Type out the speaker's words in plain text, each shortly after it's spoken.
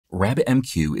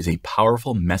RabbitMQ is a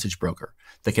powerful message broker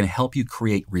that can help you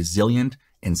create resilient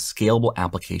and scalable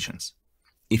applications.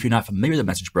 If you're not familiar with a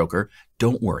message broker,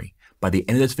 don't worry. By the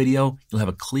end of this video, you'll have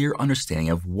a clear understanding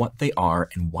of what they are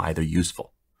and why they're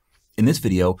useful. In this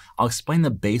video, I'll explain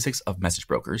the basics of message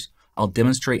brokers, I'll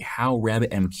demonstrate how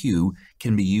RabbitMQ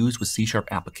can be used with C#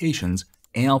 applications,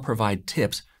 and I'll provide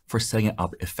tips for setting it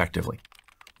up effectively.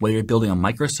 Whether you're building a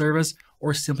microservice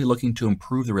or simply looking to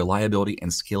improve the reliability and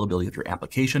scalability of your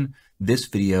application, this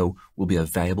video will be a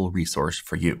valuable resource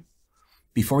for you.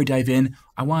 Before we dive in,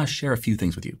 I want to share a few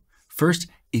things with you. First,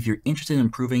 if you're interested in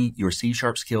improving your C#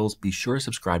 skills, be sure to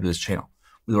subscribe to this channel.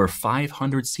 With over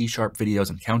 500 C# videos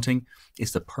and counting,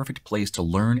 it's the perfect place to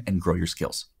learn and grow your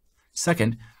skills.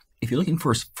 Second, if you're looking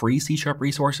for free C#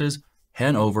 resources, head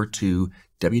on over to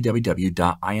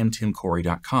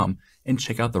www.imtimcorey.com and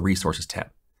check out the resources tab.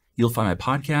 You'll find my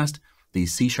podcast, the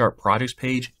C# projects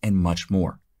page, and much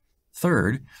more.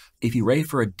 Third, if you're ready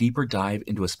for a deeper dive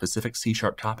into a specific C#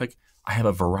 topic, I have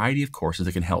a variety of courses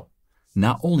that can help.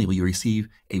 Not only will you receive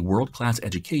a world-class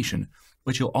education,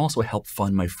 but you'll also help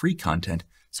fund my free content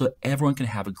so that everyone can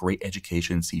have a great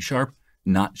education in C#,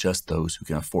 not just those who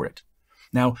can afford it.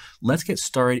 Now, let's get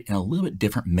started in a little bit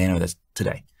different manner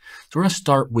today. So we're going to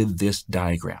start with this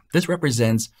diagram. This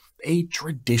represents a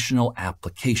traditional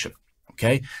application.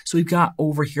 Okay, so we've got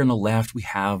over here on the left, we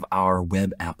have our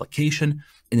web application.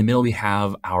 In the middle, we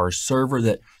have our server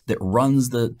that runs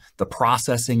the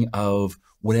processing of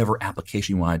whatever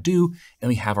application you want to do. And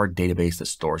we have our database that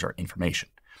stores our information.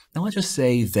 Now, let's just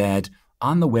say that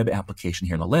on the web application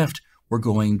here on the left, we're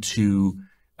going to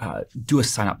do a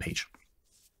sign up page.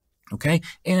 Okay,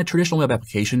 in a traditional web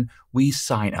application, we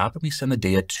sign up and we send the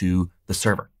data to the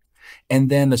server. And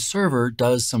then the server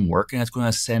does some work and it's going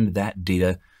to send that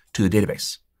data to the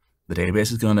database. The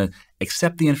database is going to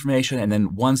accept the information, and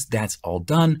then once that's all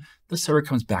done, the server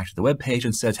comes back to the web page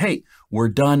and says, hey, we're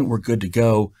done, we're good to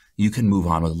go, you can move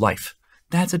on with life.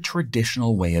 That's a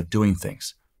traditional way of doing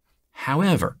things.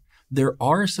 However, there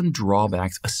are some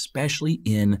drawbacks, especially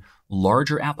in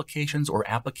larger applications or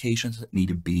applications that need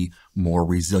to be more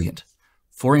resilient.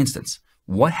 For instance,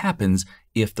 what happens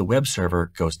if the web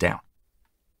server goes down?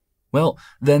 Well,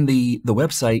 then the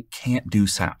website can't do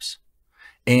signups.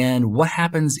 And what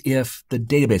happens if the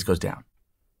database goes down?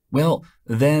 Well,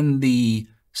 then the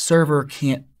server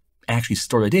can't actually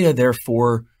store the data,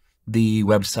 therefore the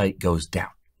website goes down.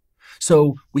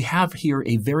 So we have here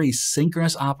a very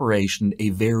synchronous operation,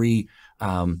 a very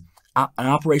an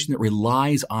operation that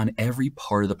relies on every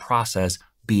part of the process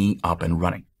being up and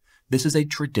running. This is a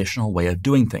traditional way of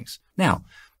doing things. Now,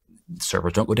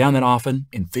 servers don't go down that often.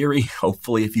 In theory,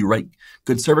 hopefully, if you write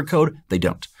good server code, they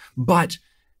don't. But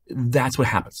that's what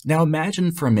happens. Now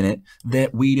imagine for a minute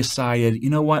that we decided, you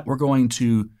know what, we're going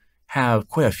to have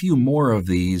quite a few more of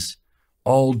these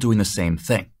all doing the same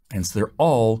thing. And so they're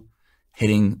all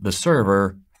hitting the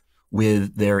server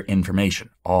with their information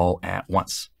all at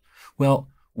once. Well,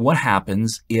 what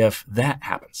happens if that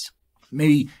happens?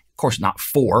 Maybe, of course, not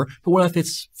 4, but what if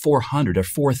it's 400 or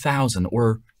 4,000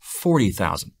 or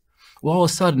 40,000? Well, all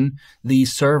of a sudden, the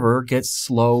server gets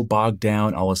slow, bogged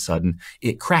down, all of a sudden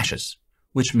it crashes,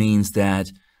 which means that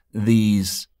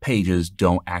these pages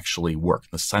don't actually work.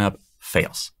 The signup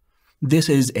fails. This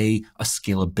is a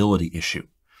scalability issue.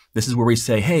 This is where we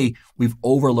say, hey, we've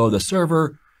overloaded the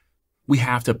server. We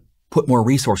have to put more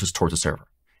resources towards the server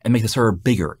and make the server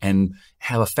bigger and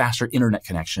have a faster internet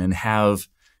connection and have,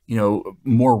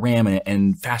 more RAM in it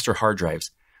and faster hard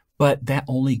drives. But that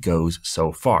only goes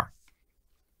so far.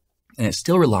 And it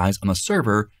still relies on the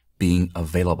server being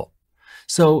available.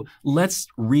 So let's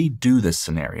redo this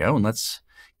scenario and let's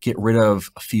get rid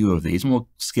of a few of these, and we'll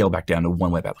scale back down to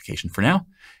one web application for now.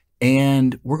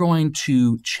 And we're going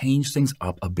to change things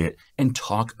up a bit and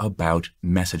talk about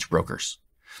message brokers.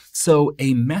 So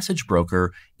a message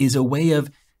broker is a way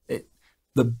of,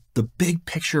 the big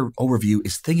picture overview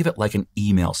is think of it like an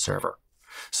email server.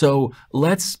 So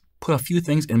let's put a few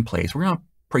things in place. We're going to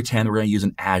pretend we're going to use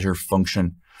an Azure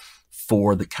function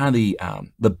for the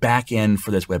the back end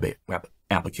for this web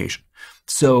application.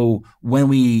 So when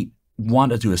we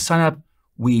want to do a sign up,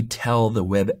 we tell the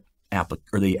web app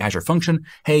or the Azure function,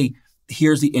 hey,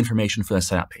 here's the information for the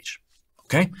sign up page.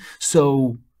 Okay.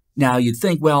 So now you'd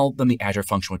think, well, then the Azure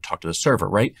function would talk to the server,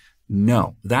 right?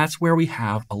 No, that's where we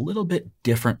have a little bit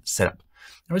different setup.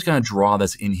 I'm just going to draw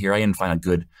this in here. I didn't find a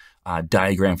good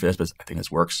diagram for this, but I think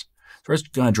this works. So we're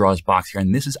just going to draw this box here,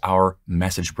 and this is our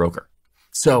message broker.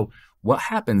 So what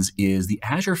happens is the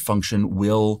Azure function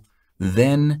will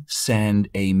then send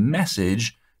a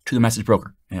message to the message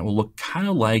broker, and it will look kind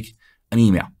of like an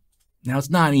email. Now, it's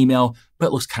not an email, but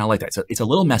it looks kind of like that. So it's a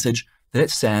little message that it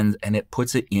sends and it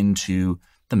puts it into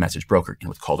the message broker in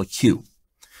what's called a queue.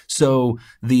 So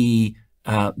the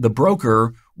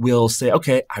broker will say,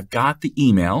 okay, I've got the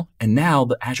email, and now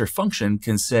the Azure function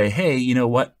can say, hey, you know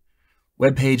what?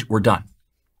 Web page, we're done.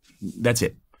 That's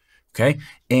it. Okay.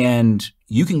 And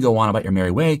you can go on about your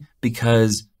merry way,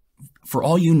 because for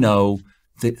all you know,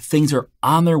 that things are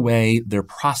on their way, they're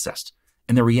processed.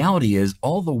 And the reality is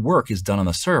all the work is done on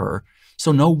the server,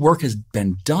 so no work has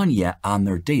been done yet on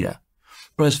their data.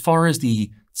 But as far as the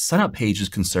signup page is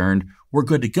concerned, we're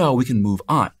good to go. We can move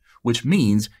on, which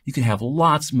means you can have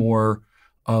lots more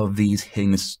of these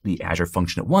hitting the Azure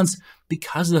function at once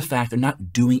because of the fact they're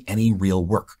not doing any real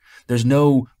work. There's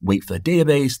no wait for the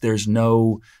database. There's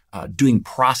no doing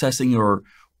processing or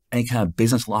any kind of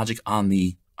business logic on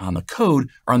the code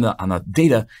or on the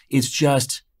data. It's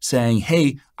just saying,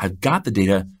 hey, I've got the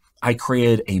data. I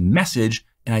created a message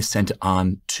and I sent it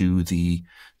on to the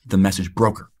message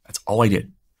broker. That's all I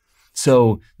did.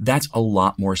 So that's a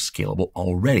lot more scalable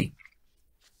already.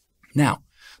 Now,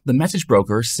 the message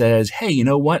broker says, hey, you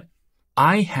know what?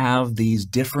 I have these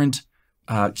different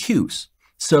queues.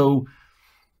 So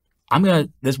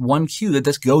there's one queue that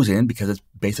this goes in because it's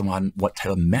based on what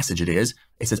type of message it is.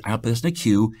 It says, I'll put this in a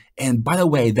queue. And by the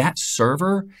way, that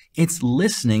server, it's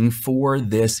listening for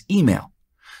this email.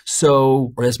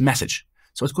 Or this message.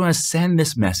 So it's going to send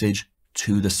this message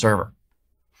to the server.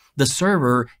 The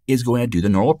server is going to do the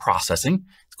normal processing.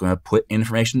 It's going to put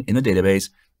information in the database,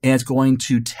 and it's going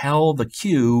to tell the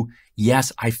queue,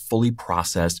 yes, I fully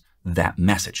processed that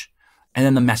message. And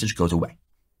then the message goes away.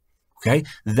 Okay,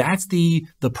 that's the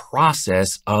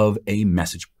process of a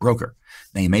message broker.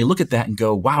 Now you may look at that and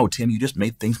go, wow, Tim, you just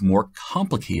made things more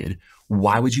complicated.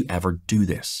 Why would you ever do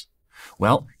this?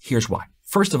 Well, here's why.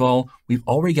 First of all, we've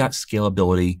already got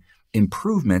scalability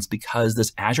improvements because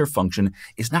this Azure function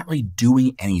is not really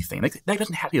doing anything. That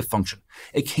doesn't have to be a function.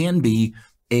 It can be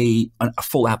a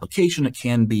full application. It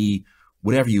can be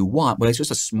whatever you want, but it's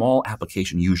just a small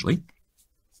application usually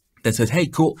that says, hey,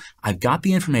 cool, I've got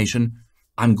the information.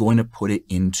 I'm going to put it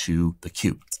into the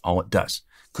queue. That's all it does.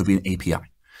 Could be an API.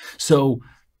 So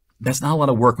that's not a lot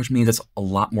of work, which means it's a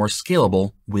lot more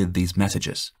scalable with these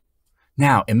messages.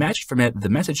 Now, imagine for a minute the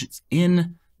message is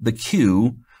in the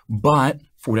queue, but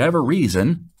for whatever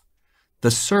reason,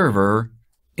 the server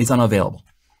is unavailable.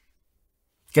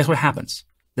 Guess what happens?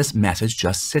 This message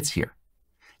just sits here,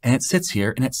 and it sits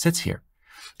here, and it sits here.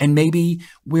 And maybe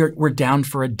we're down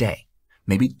for a day,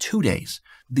 maybe 2 days.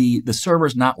 The server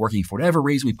is not working for whatever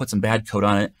reason. We put some bad code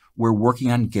on it. We're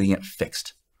working on getting it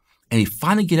fixed. And we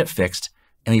finally get it fixed,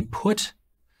 and we put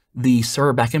the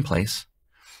server back in place.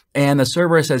 And the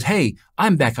server says, hey,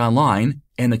 I'm back online.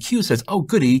 And the queue says, oh,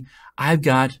 goody, I've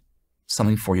got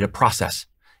something for you to process.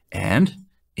 And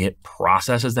it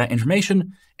processes that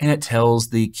information, and it tells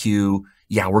the queue,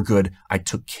 yeah, we're good. I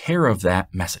took care of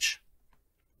that message.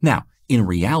 Now, in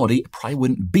reality, it probably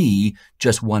wouldn't be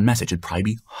just one message. It'd probably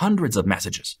be hundreds of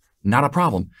messages. Not a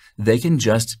problem. They can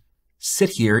just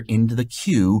sit here into the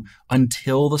queue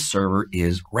until the server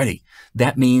is ready.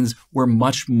 That means we're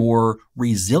much more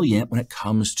resilient when it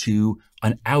comes to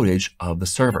an outage of the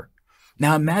server.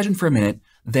 Now imagine for a minute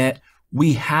that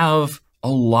we have a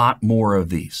lot more of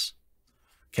these.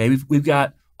 Okay, we've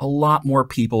got a lot more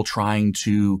people trying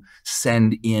to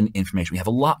send in information. We have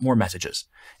a lot more messages.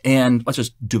 And let's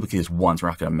just duplicate this once. We're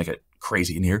not going to make it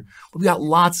crazy in here. But we've got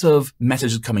lots of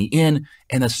messages coming in,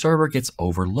 and the server gets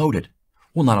overloaded.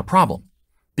 Well, not a problem,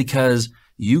 because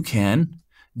you can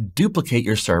duplicate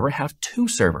your server, have 2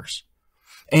 servers.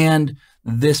 And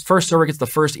this first server gets the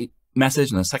first message,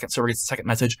 and the second server gets the second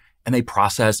message, and they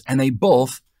process, and they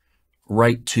both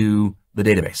write to the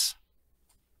database.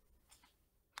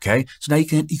 Okay, so now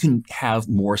you can have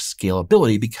more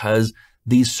scalability because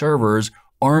these servers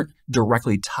aren't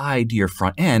directly tied to your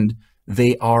front end.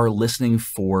 They are listening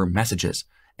for messages,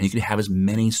 and you can have as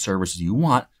many servers as you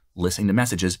want listening to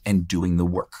messages and doing the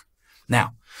work.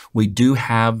 Now, we do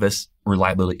have this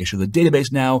reliability issue with the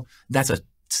database now. That's a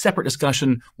separate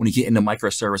discussion when you get into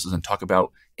microservices and talk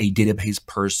about a database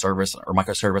per service or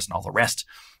microservice and all the rest.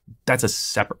 That's a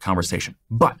separate conversation.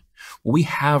 But what we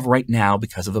have right now,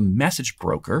 because of the message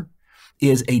broker,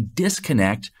 is a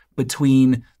disconnect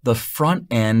between the front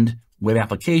end web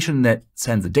application that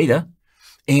sends the data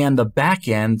and the back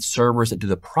end servers that do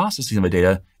the processing of the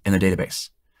data in the database.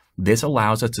 This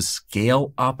allows us to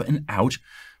scale up and out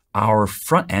our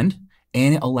front end,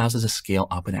 and it allows us to scale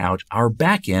up and out our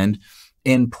back end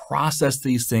and process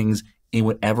these things in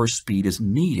whatever speed is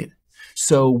needed.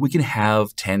 So we can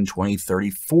have 10, 20, 30,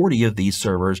 40 of these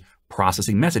servers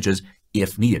processing messages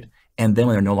if needed. And then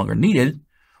when they're no longer needed,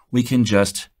 we can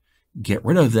just get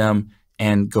rid of them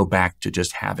and go back to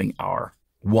just having our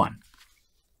one.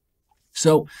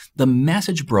 So the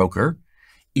message broker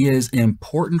is an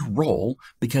important role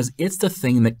because it's the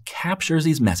thing that captures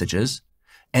these messages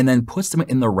and then puts them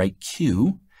in the right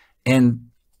queue and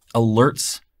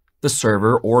alerts the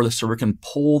server, or the server can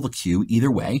pull the queue either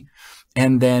way,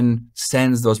 and then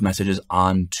sends those messages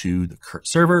on to the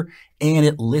server, and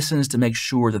it listens to make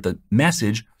sure that the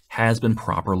message has been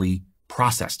properly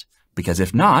processed. Because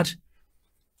if not,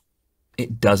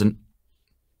 it doesn't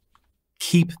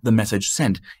keep the message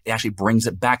sent. It actually brings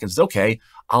it back and says, okay,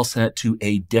 I'll send it to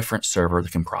a different server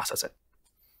that can process it.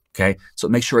 Okay, so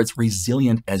make sure it's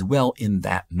resilient as well in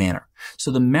that manner. So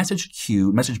the message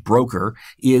queue, message broker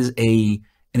is an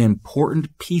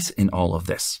important piece in all of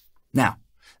this. Now,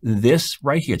 this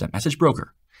right here, the message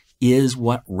broker, is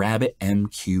what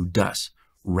RabbitMQ does.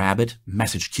 Rabbit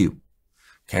message queue.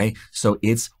 Okay, so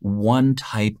it's one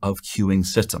type of queuing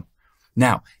system.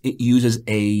 Now, it uses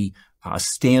a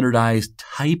standardized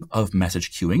type of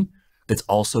message queuing that's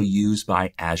also used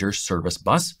by Azure Service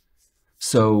Bus.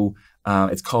 So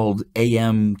it's called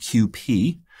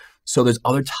AMQP. So there's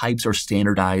other types or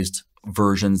standardized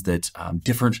versions that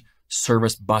different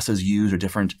service buses use or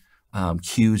different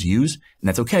queues use, and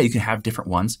that's okay. You can have different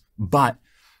ones, but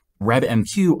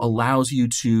RabbitMQ allows you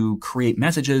to create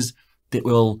messages that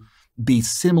will be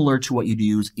similar to what you'd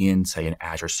use in, say, an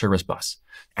Azure Service Bus.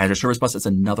 Azure Service Bus is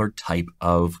another type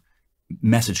of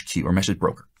message queue or message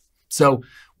broker. So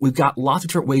we've got lots of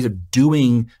different ways of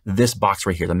doing this box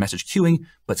right here, the message queuing,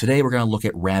 but today we're going to look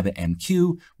at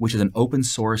RabbitMQ, which is an open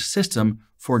source system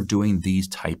for doing these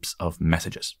types of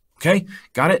messages. Okay,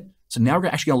 got it? So now we're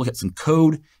actually going to look at some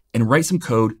code and write some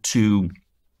code to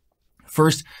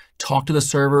first talk to the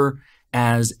server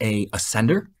as a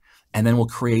sender, and then we'll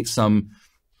create some,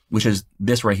 which is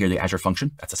this right here, the Azure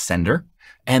function, that's a sender.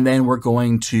 And then we're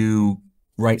going to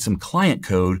write some client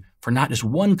code for not just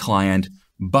one client,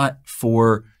 but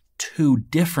for two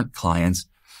different clients,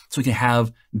 so we can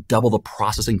have double the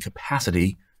processing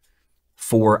capacity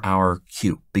for our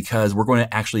queue, because we're going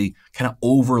to actually kind of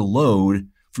overload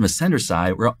from the sender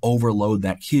side, we're going to overload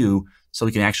that queue so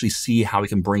we can actually see how we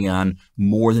can bring on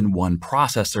more than one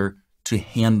processor to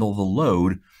handle the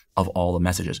load of all the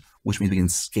messages, which means we can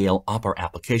scale up our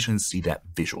application and see that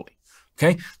visually.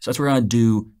 Okay, so that's what we're going to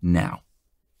do now.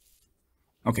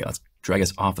 Okay, let's drag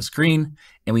us off the screen,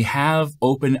 and we have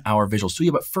opened our Visual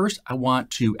Studio, but first I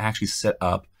want to actually set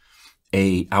up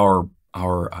our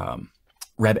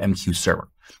RabbitMQ server.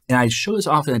 And I showed this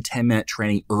off in a 10-minute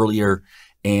training earlier,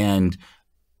 and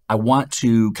I want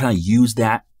to kind of use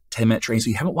that 10-minute training. So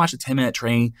if you haven't watched a 10-minute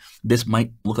training, this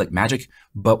might look like magic,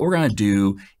 but what we're going to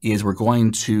do is we're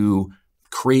going to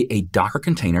create a Docker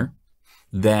container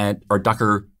that, or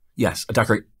Docker, yes, a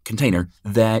Docker container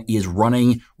that is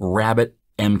running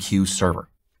RabbitMQ server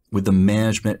with the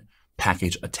management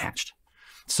package attached.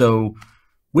 So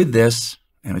with this,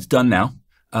 and it's done now,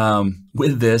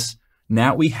 with this,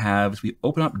 now we have, as we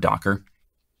open up Docker,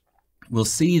 we'll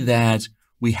see that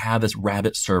we have this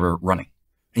Rabbit server running.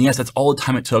 And yes, that's all the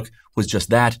time it took, was just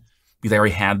that, because I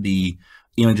already had the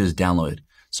images downloaded.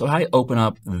 So if I open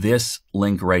up this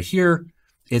link right here,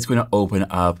 it's going to open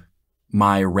up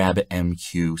my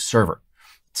RabbitMQ server.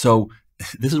 So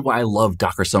this is why I love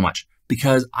Docker so much,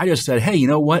 because I just said, hey, you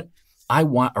know what? I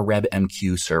want a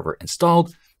RabbitMQ server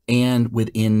installed, and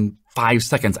within 5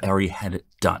 seconds, I already had it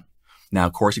done. Now,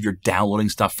 of course, if you're downloading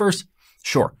stuff first,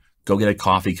 sure, go get a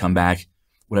coffee, come back,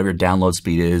 whatever your download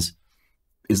speed is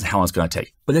how long it's going to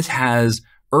take. But this has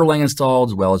Erlang installed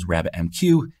as well as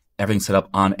RabbitMQ, everything set up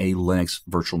on a Linux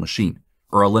virtual machine,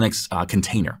 or a Linux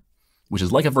container, which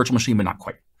is like a virtual machine, but not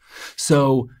quite.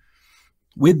 So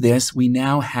with this, we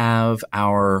now have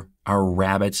our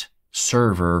Rabbit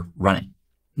server running.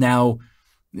 Now,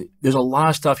 there's a lot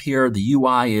of stuff here. The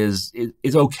UI is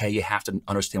okay. You have to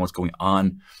understand what's going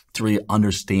on to really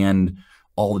understand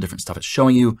all the different stuff it's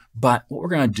showing you. But what we're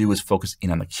going to do is focus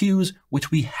in on the queues,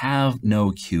 which we have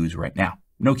no queues right now,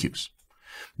 no queues.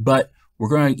 But we're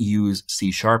going to use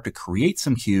C# to create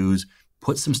some queues,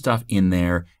 put some stuff in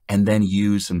there, and then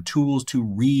use some tools to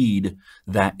read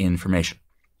that information.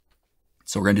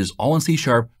 So we're going to do this all in C#,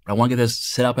 but I want to get this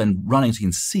set up and running so you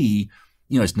can see,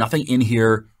 you know, there's nothing in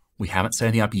here. We haven't set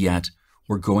anything up yet.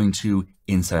 We're going to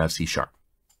inside of C#.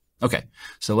 Okay,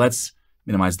 so let's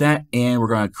minimize that, and we're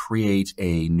going to create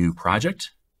a new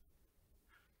project.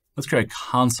 Let's create a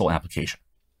console application.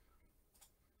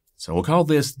 So we'll call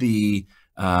this the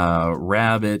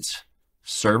Rabbit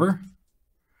server,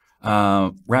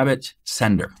 Rabbit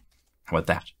sender. How about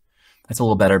that? That's a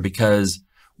little better because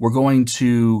we're going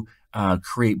to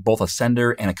create both a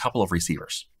sender and a couple of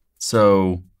receivers.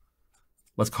 So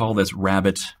let's call this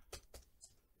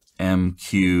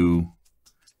RabbitMQ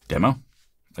demo,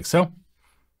 like so.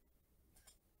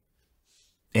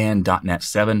 And .NET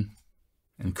 7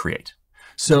 and create.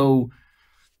 So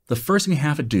the first thing we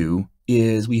have to do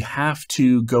is we have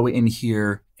to go in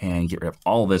here and get rid of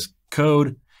all this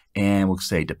code, and we'll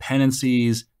say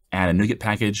dependencies, add a NuGet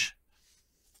package,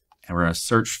 and we're going to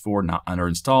search for, not under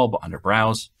install, but under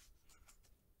browse,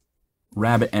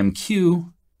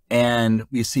 RabbitMQ, and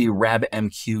we see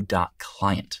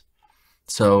RabbitMQ.client.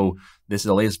 So this is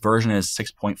the latest version, is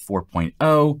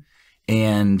 6.4.0,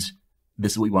 and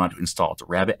this is what we want to install. It's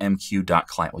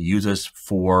RabbitMQ.client. We'll use this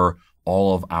for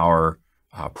all of our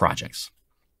projects.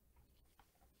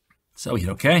 So we hit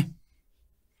OK.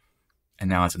 And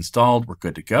now it's installed. We're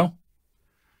good to go.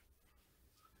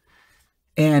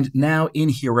 And now in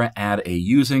here, we're going to add a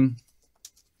using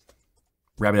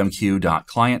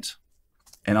RabbitMQ.client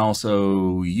and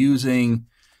also using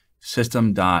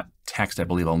system.text, I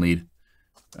believe I'll need.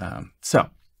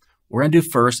 So we're going to do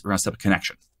first, we're going to set up a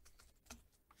connection.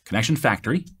 Connection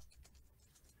factory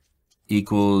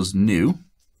equals new,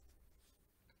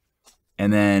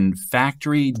 and then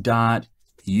factory.uri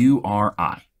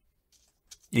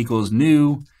equals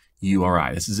new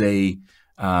URI. This is a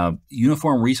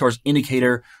uniform resource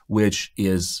indicator, which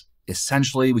is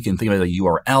essentially, we can think of it as a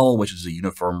URL, which is a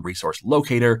uniform resource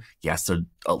locator. Yes, they're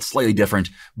slightly different,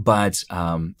 but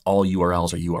all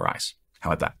URLs are URIs.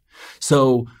 How about that?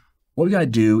 So what we got to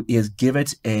do is give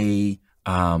it a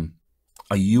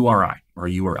URI or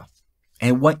a URL.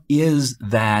 And what is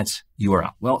that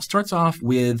URL? Well, it starts off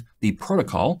with the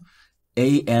protocol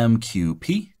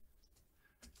AMQP :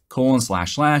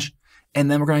 //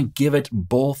 and then we're going to give it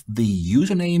both the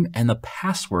username and the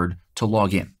password to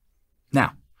log in.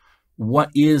 Now,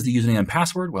 what is the username and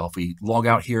password? Well, if we log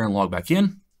out here and log back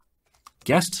in,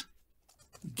 guest,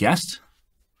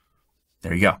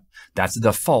 there you go. That's the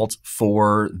default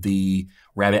for the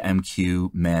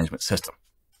RabbitMQ management system.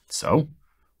 So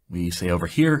we say over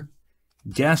here,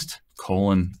 guest :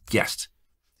 guest.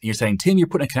 And you're saying, Tim, you're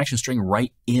putting a connection string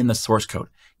right in the source code.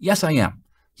 Yes, I am.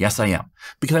 Yes, I am.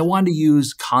 Because I wanted to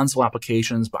use console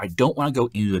applications, but I don't want to go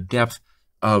into the depth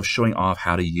of showing off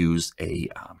how to use a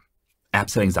app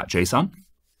settings.json,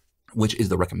 which is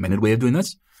the recommended way of doing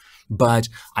this. But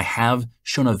I have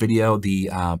shown a video, the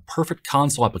perfect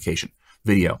console application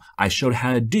video. I showed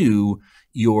how to do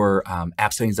your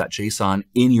app settings.json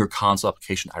in your console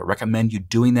application. I recommend you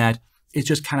doing that. It's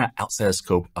just kind of outside the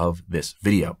scope of this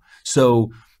video.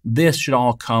 So this should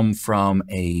all come from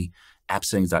a app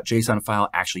settings.json file,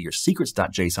 actually your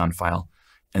secrets.json file.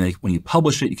 And then when you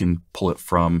publish it, you can pull it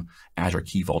from Azure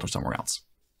Key Vault or somewhere else.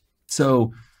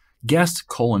 So guest :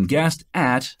 guest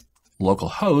at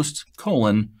localhost :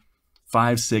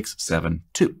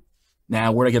 5672.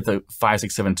 Now, where do I get the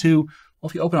 5672? Well,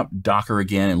 if you open up Docker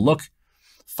again and look,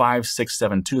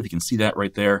 5672, if you can see that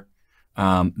right there,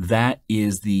 that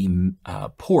is the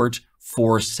port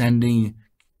for sending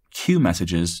queue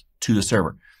messages to the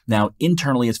server. Now,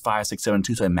 internally, it's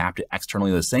 5672, so I mapped it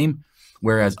externally the same,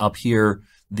 whereas up here,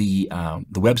 the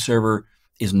web server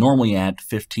is normally at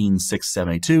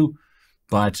 15672,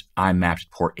 but I mapped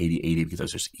port 8080 because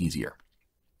that's just easier.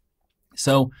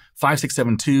 So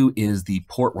 5672 is the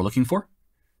port we're looking for.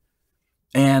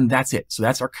 And that's it. So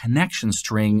that's our connection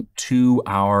string to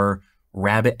our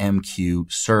RabbitMQ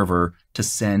server to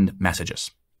send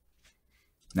messages.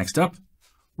 Next up,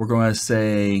 we're going to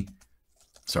say,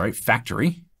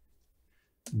 factory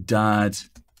dot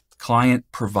client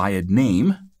provided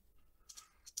name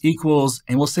equals,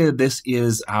 and we'll say that this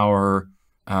is our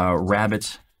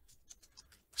Rabbit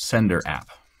sender app.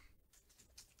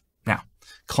 Now,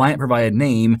 client provided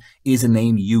name is a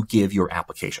name you give your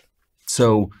application.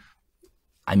 So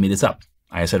I made this up.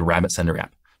 I said Rabbit sender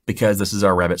app because this is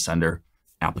our Rabbit sender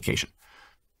application.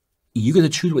 You get to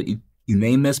choose what you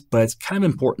name this, but it's kind of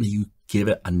important that you give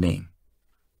it a name.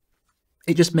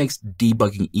 It just makes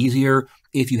debugging easier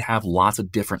if you have lots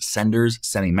of different senders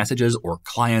sending messages or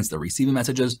clients that are receiving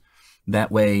messages.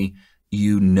 That way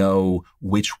you know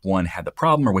which one had the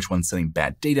problem or which one's sending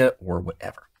bad data or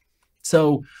whatever.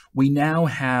 So we now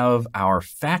have our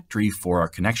factory for our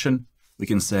connection. We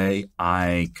can say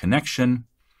iConnection,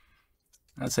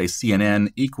 let's say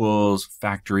CNN equals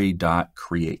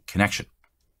factory.createConnection.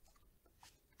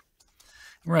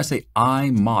 We're going to say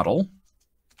iModel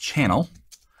channel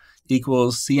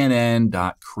equals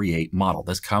cnn.createModel.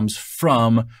 This comes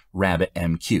from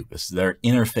RabbitMQ. This is their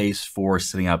interface for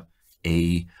setting up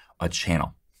a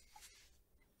channel.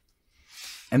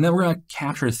 And then we're going to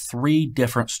capture 3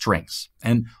 different strings.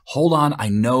 And hold on, I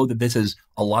know that this is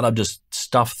a lot of just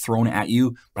stuff thrown at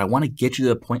you, but I want to get you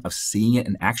to the point of seeing it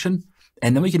in action.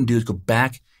 And then what we can do is go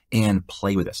back and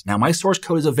play with this. Now, my source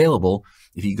code is available.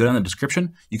 If you go down the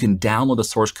description, you can download the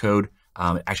source code.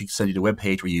 It actually sends you to a web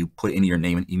page where you put in your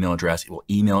name and email address. It will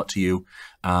email it to you.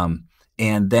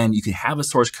 And then you can have a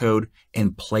source code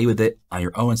and play with it on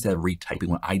your own instead of retyping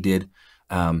what I did.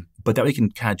 But that way you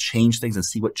can kind of change things and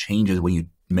see what changes when you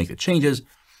make the changes.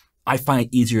 I find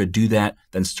it easier to do that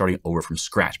than starting over from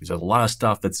scratch, because there's a lot of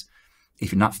stuff that's,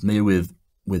 if you're not familiar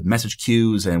with message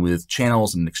queues and with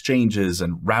channels and exchanges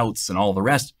and routes and all the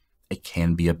rest, it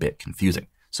can be a bit confusing.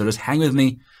 So just hang with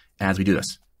me as we do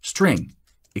this. String,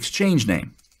 exchange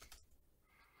name.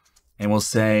 And we'll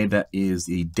say that is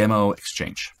the demo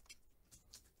exchange.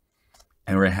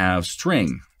 And we're going to have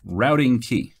string routing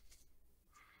key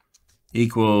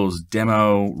equals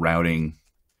demo routing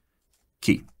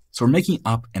key. So we're making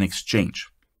up an exchange.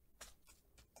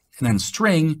 And then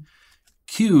string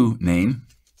queue name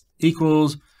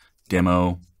equals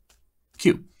demo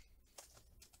queue.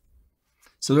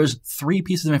 So there's 3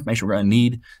 pieces of information. We're going to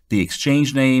need the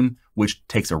exchange name, which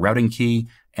takes a routing key,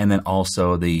 and then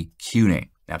also the queue name.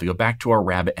 Now, if we go back to our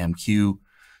RabbitMQ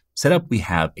setup, we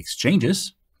have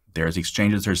exchanges. There's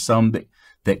exchanges. There's some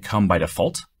that come by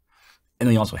default. And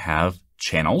then we also have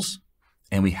channels,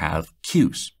 and we have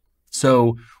queues.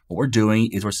 So what we're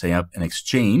doing is we're setting up an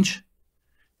exchange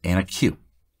and a queue.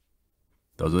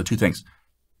 Those are the 2 things.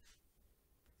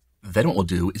 Then what we'll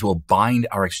do is we'll bind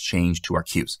our exchange to our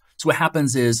queues. So what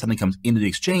happens is something comes into the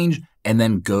exchange and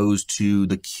then goes to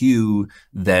the queue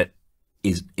that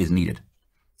is needed.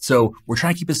 So we're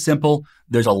trying to keep it simple.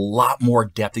 There's a lot more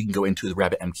depth you can go into the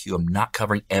RabbitMQ. I'm not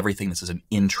covering everything. This is an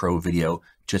intro video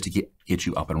just to get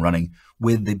you up and running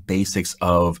with the basics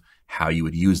of how you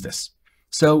would use this.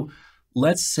 So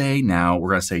let's say now we're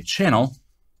going to say channel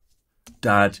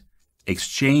dot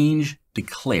exchange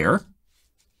declare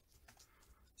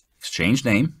exchange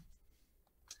name,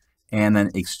 and then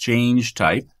exchange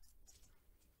type,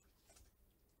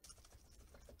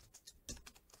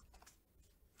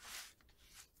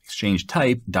 exchange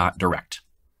type dot direct.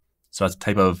 So that's the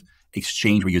type of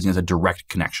exchange we're using as a direct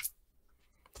connection.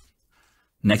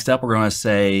 Next up, we're going to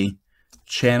say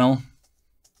channel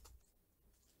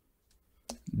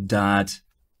dot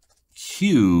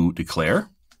queue declare.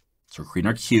 So we're creating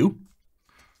our queue.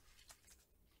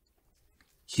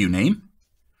 Queue name.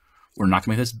 We're not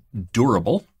going to make this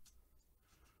durable.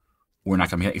 We're not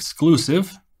going to make it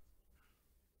exclusive.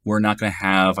 We're not going to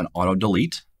have an auto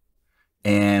delete.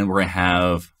 And we're going to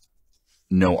have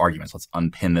no arguments. Let's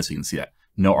unpin this so you can see that.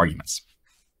 No arguments.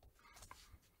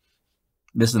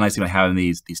 This is the nice thing about having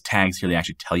these tags here. They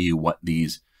actually tell you what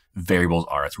these variables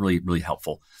are. It's really, really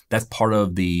helpful. That's part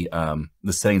of the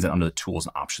settings that under the tools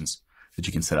and options that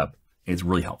you can set up. It's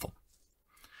really helpful.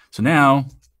 So now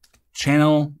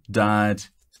channel dot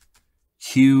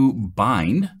queue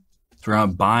bind. So we're going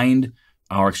to bind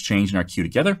our exchange and our queue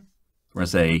together. We're going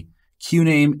to say queue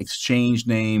name, exchange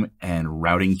name, and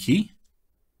routing key.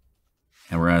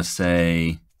 And we're going to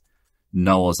say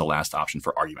null is the last option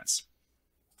for arguments.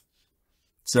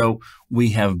 So we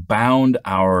have bound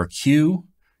our queue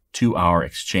to our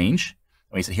exchange.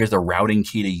 And we say here's the routing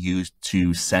key to use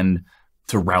to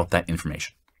route that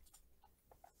information.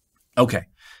 Okay,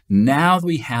 now that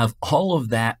we have all of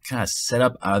that kind of set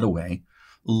up out of the way,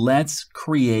 let's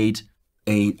create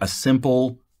a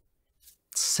simple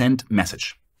sent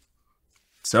message.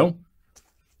 So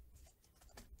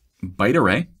byte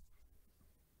array,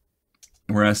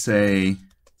 we're going to say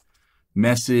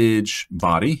message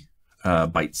body,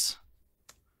 bytes.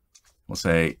 We'll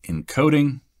say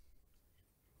encoding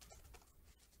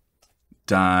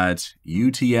dot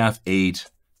UTF-8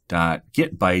 dot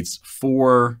get bytes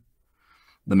for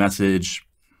the message,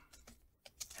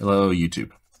 hello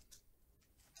YouTube.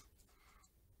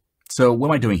 So what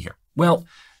am I doing here? Well,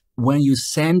 when you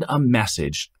send a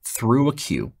message through a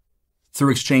queue,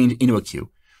 through Exchange into a queue,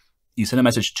 you send a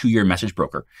message to your message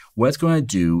broker. What it's going to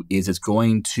do is it's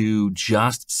going to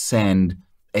just send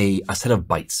a set of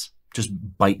bytes, just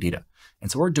byte data. And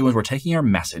so what we're doing is we're taking our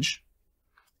message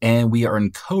and we are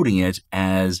encoding it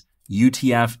as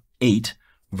UTF-8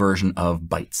 version of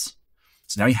bytes.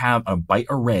 So now we have a byte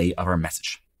array of our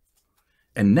message.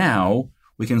 And now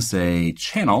we can say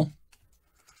channel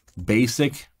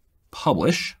basic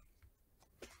publish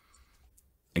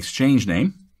exchange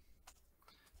name,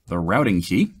 the routing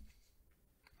key.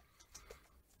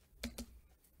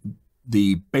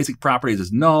 The basic properties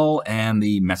is null and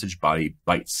the message body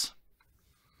bytes.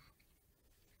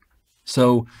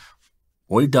 So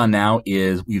what we've done now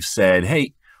is we've said,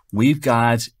 hey, we're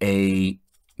going to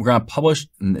publish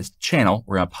in this channel.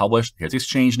 We're going to publish, here's the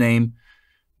exchange name,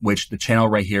 which the channel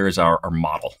right here is our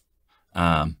model.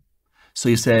 So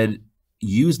you said,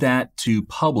 use that to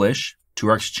publish to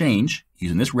our exchange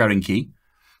using this routing key.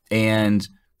 And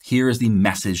here is the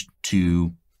message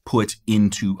to put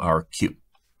into our queue.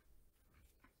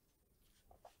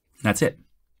 That's it.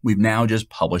 We've now just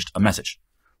published a message.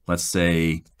 Let's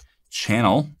say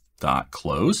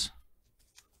channel.close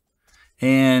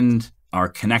and our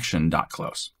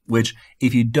connection.close, which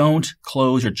if you don't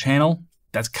close your channel,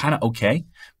 that's kind of okay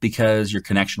because your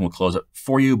connection will close it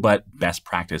for you, but best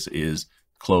practice is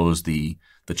close the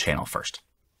channel first.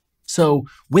 So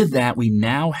with that, we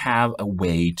now have a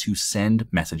way to send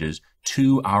messages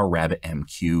to our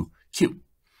RabbitMQ queue.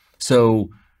 So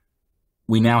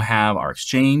we now have our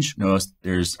exchange. Notice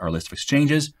there's our list of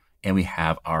exchanges, and we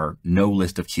have our no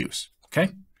list of queues,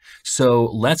 okay? So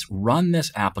let's run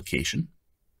this application.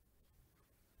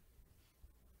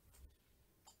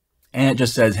 And it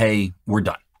just says, hey, we're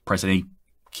done. Press any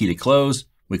key to close,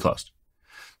 we closed.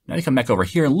 Now you come back over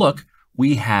here and look,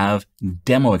 we have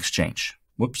demo exchange.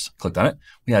 Whoops, clicked on it.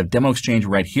 We have demo exchange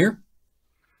right here,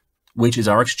 which is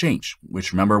our exchange,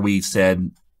 which remember we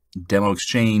said demo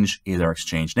exchange is our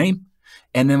exchange name.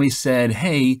 And then we said,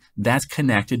 hey, that's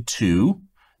connected to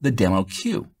the demo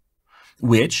queue,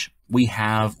 which we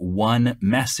have one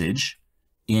message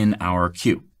in our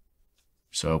queue.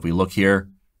 So if we look here,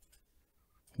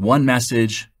 one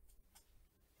message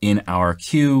in our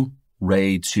queue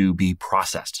ready to be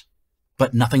processed,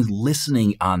 but nothing's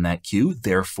listening on that queue.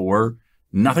 Therefore,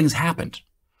 nothing's happened.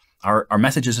 Our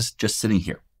message is just sitting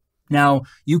here. Now,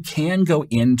 you can go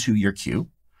into your queue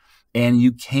and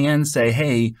you can say,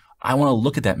 hey, I want to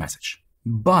look at that message.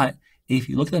 But if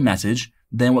you look at the message,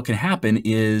 then what can happen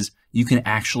is you can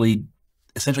actually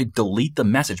essentially delete the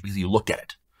message because you looked at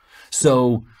it.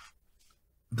 So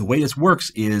the way this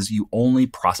works is you only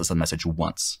process a message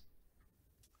once.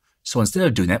 So instead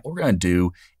of doing that, what we're going to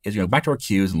do is go back to our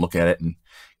queues and look at it and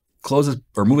close it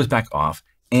or move it back off.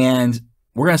 And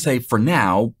we're going to say, for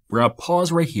now, we're going to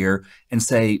pause right here and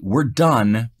say, we're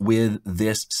done with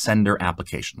this sender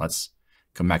application. Let's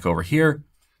come back over here,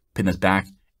 pin this back,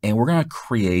 and we're going to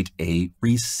create a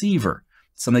receiver.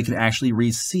 Something can actually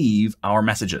receive our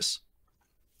messages.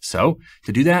 So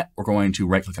to do that, we're going to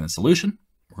right click on the solution.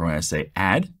 We're going to say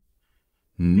add,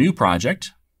 new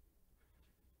project,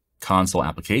 console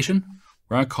application.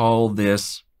 We're going to call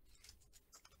this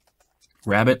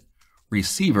Rabbit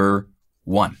Receiver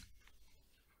 1.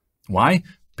 Why?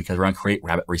 Because we're going to create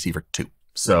Rabbit Receiver 2.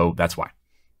 So that's why.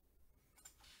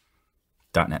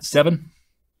 .NET 7.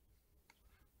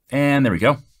 And there we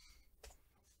go.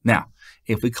 Now,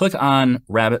 if we click on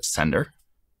Rabbit Sender,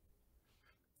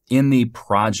 in the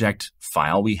project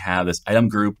file, we have this item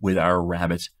group with our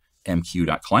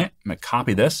RabbitMQ.client. I'm going to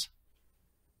copy this.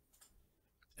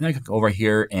 And I click over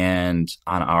here and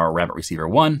on our Rabbit Receiver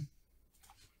 1,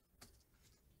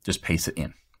 just paste it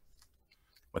in.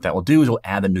 What that will do is we'll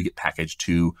add the NuGet package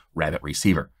to Rabbit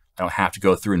Receiver. I don't have to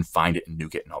go through and find it in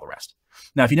NuGet and all the rest.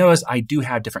 Now, if you notice, I do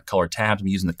have different color tabs. I'm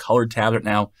using the colored tab right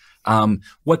now.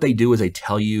 What they do is they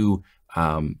tell you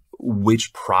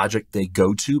which project they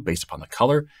go to based upon the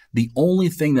color. The only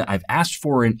thing that I've asked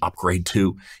for an upgrade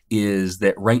to is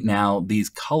that right now these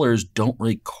colors don't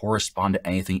really correspond to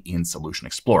anything in Solution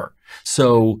Explorer.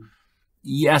 So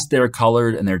yes, they're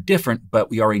colored and they're different, but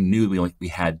we already knew we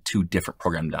had two different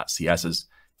program.cs's,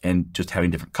 and just having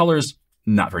different colors,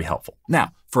 not very helpful.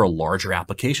 Now, for a larger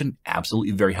application,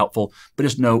 absolutely very helpful, but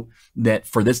just note that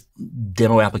for this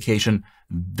demo application,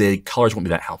 the colors won't be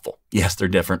that helpful. Yes, they're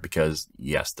different because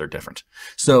yes, they're different.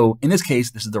 So in this case,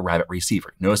 this is the Rabbit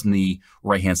Receiver. Notice in the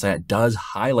right-hand side, it does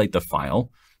highlight the file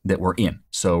that we're in.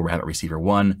 So Rabbit Receiver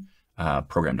 1,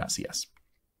 program.cs.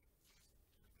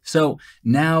 So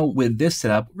now with this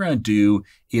setup, what we're going to do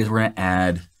is we're going to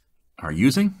add our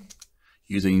using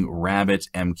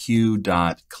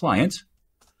RabbitMQ.client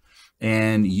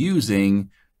and using,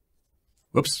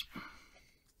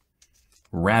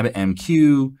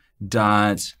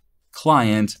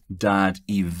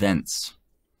 RabbitMQ.client.events,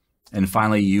 and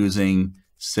finally using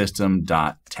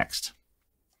system.text.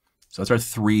 So that's our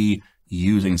three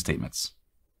using statements.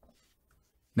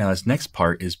 Now this next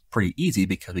part is pretty easy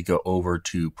because we go over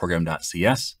to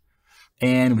program.cs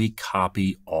and we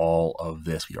copy all of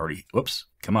this. We already,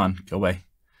 come on, go away.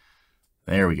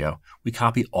 There we go. We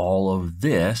copy all of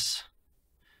this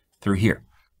through here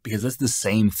because it's the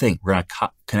same thing. We're going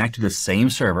to connect to the same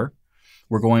server.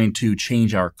 We're going to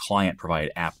change our client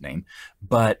provided app name,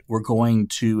 but we're going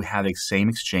to have the same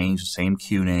exchange, the same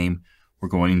queue name. We're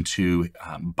going to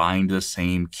bind to the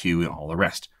same queue and all the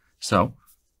rest. So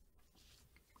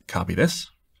copy this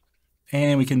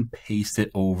and we can paste it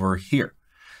over here.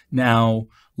 Now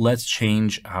let's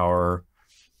change our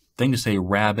thing to say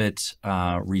Rabbit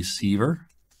receiver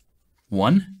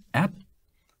 1 app,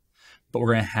 but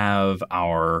we're going to have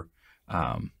our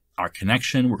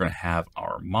connection. We're going to have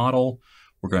our model.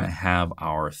 We're going to have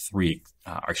our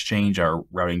our exchange, our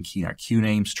routing key, and our queue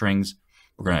name strings.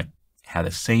 We're going to have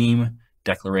the same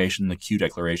declaration, the queue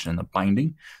declaration, and the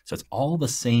binding. So it's all the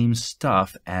same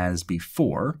stuff as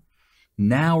before.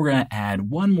 Now we're going to add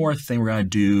one more thing. We're going to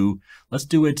do, let's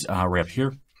do it right up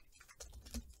here.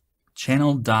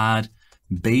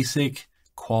 Channel.basic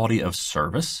quality of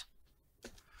service.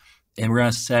 And we're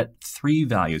going to set 3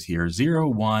 values here, 0,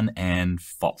 1, and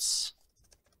false.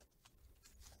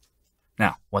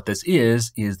 Now, what this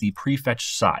is the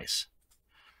prefetch size.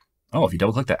 Oh, if you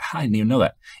double click that, I didn't even know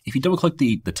that. If you double click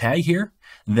the tag here,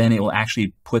 then it will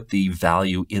actually put the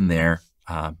value in there,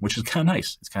 which is kind of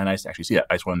nice. It's kind of nice to actually see that.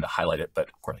 I just wanted to highlight it, but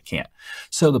of course I can't.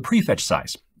 So the prefetch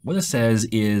size, what it says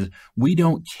is we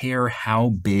don't care how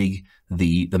big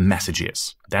the message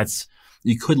is.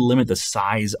 You could limit the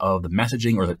size of the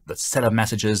messaging or the set of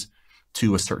messages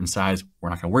to a certain size. We're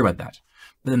not going to worry about that.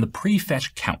 But then the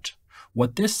prefetch count.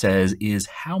 What this says is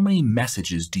how many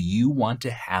messages do you want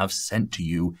to have sent to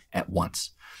you at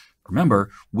once? Remember,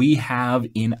 we have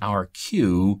in our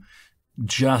queue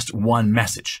just one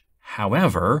message.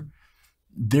 However,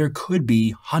 there could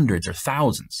be hundreds or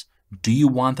thousands. Do you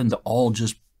want them to all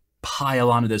just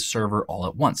pile onto this server all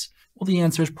at once? Well, the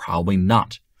answer is probably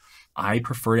not. I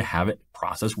prefer to have it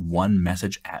process one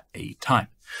message at a time.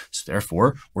 So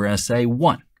therefore, we're going to say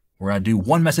 1. We're going to do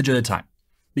one message at a time.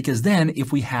 Because then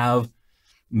if we have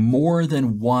more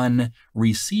than one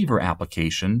receiver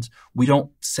applications, we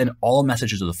don't send all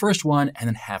messages to the first one and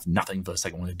then have nothing for the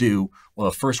second one to do, while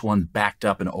the first one's backed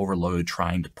up and overloaded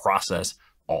trying to process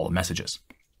all the messages.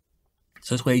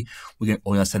 So this way, we're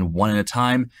going to send 1 at a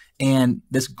time. And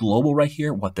this global right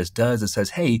here, what this does, it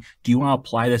says, hey, do you want to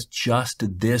apply this just to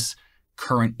this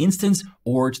current instance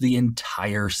or to the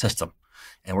entire system?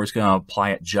 And we're just going to apply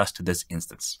it just to this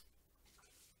instance.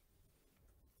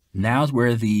 Now is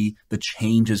where the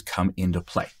changes come into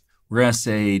play. We're going to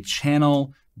say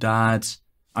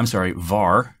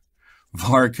var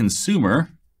consumer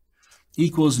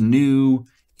equals new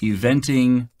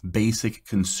eventing basic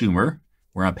consumer.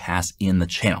 We're going to pass in the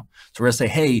channel. So we're going to say,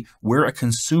 hey, we're a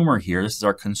consumer here. This is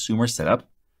our consumer setup.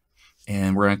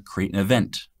 And we're going to create an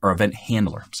event or event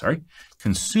handler.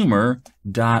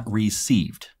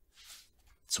 Consumer.received.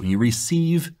 So when you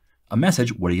receive a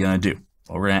message, what are you going to do?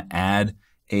 Well, we're going to add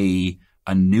a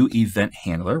new event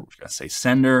handler. We're going to say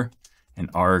sender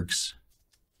and args.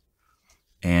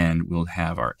 And we'll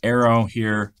have our arrow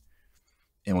here.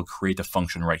 And we'll create the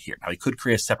function right here. Now, we could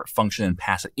create a separate function and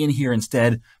pass it in here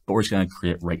instead, but we're just going to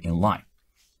create it right in line.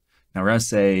 Now, we're going to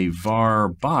say var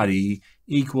body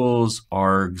equals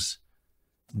args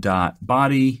dot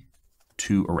body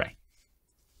to array.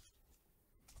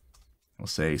 We'll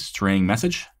say string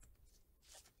message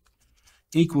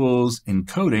equals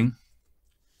encoding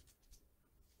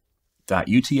dot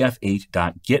utf8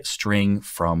 dot get string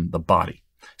from the body.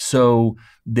 So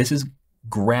this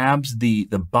grabs the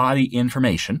body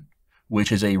information,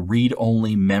 which is a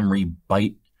read-only memory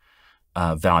byte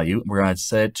value. We're going to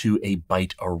set it to a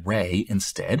byte array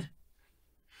instead.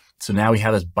 So now we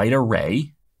have this byte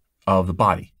array of the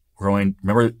body.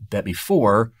 Remember that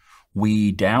before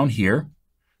we down here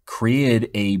created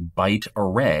a byte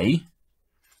array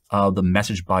of the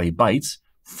message body bytes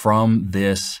from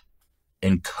this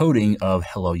encoding of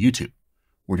hello YouTube.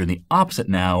 We're doing the opposite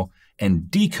now and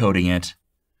decoding it.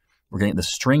 We're getting the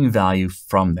string value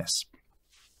from this.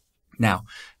 Now,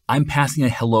 I'm passing a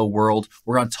hello world.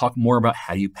 We're going to talk more about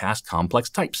how you pass complex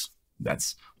types.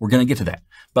 We're going to get to that.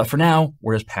 But for now,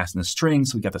 we're just passing the string.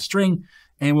 So we got the string,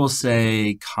 and we'll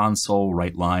say console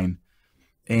write line,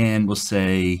 and we'll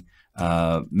say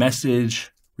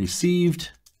message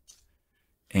received,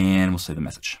 and we'll say the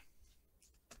message.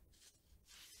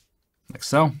 Like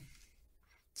so.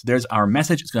 So there's our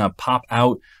message. It's going to pop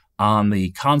out on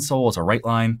the console as a write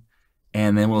line.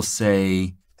 And then we'll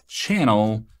say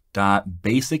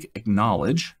channel.basic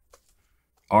acknowledge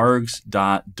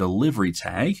args.delivery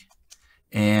tag.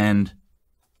 And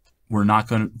we're not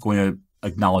going to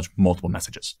acknowledge multiple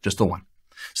messages, just the one.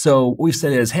 So what we've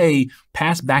said is, hey,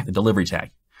 pass back the delivery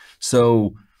tag.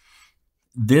 So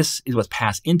this is what's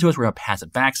passed into us. We're going to pass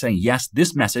it back saying, yes,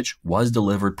 this message was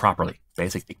delivered properly.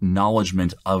 Basic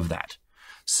acknowledgement of that.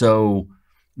 So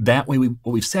that way,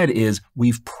 what we've said is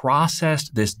we've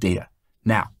processed this data.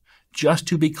 Now, just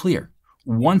to be clear,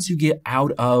 once you get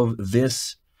out of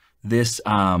let's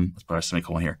put our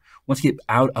semicolon here. Once you get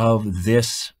out of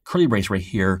this curly brace right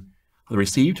here, the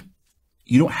received,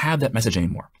 you don't have that message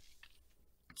anymore.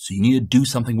 So you need to do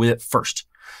something with it first.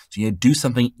 So you need to do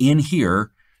something in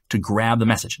here to grab the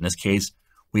message. In this case,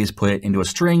 we just put it into a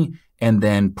string and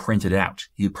then print it out.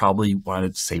 You probably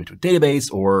want to save it to a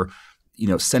database or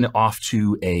send it off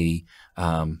to a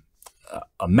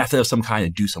method of some kind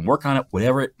to do some work on it,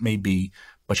 whatever it may be.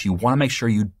 But you want to make sure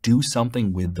you do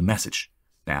something with the message.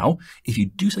 Now, if you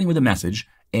do something with the message,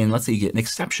 and let's say you get an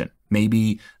exception,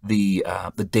 maybe the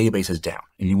database is down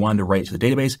and you wanted to write it to the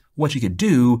database, what you could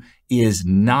do is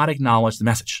not acknowledge the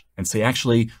message and say,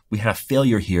 actually, we had a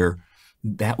failure here.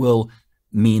 That will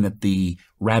mean that the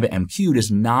RabbitMQ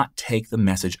does not take the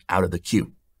message out of the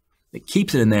queue. It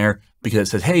keeps it in there because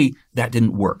it says, hey, that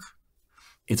didn't work.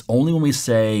 It's only when we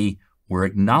say we're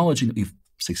acknowledging that we've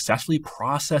successfully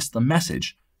processed the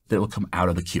message that it will come out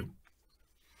of the queue.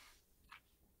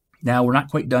 Now, we're not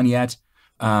quite done yet.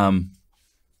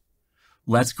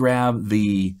 Let's grab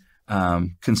the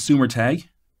consumer tag.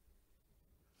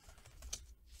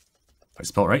 If I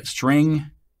spell it right,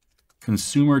 string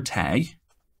consumer tag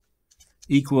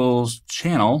equals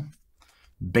channel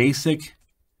basic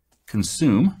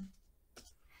consume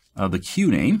of the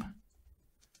queue name,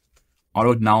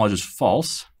 auto acknowledge is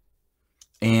false,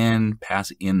 and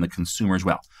pass in the consumer as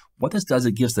well. What this does,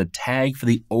 it gives the tag for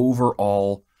the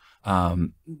overall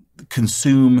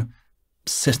consume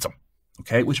system,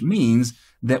 okay? Which means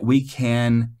that we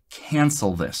can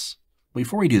cancel this.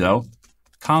 Before we do though,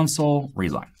 console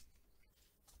readline.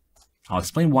 I'll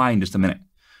explain why in just a minute.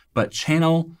 But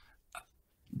channel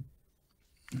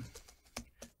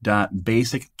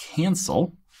basic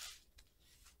cancel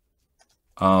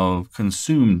of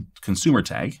consumer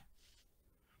tag,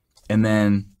 and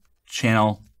then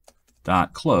channel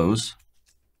close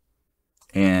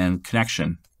and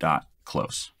connection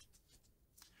close.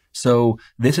 So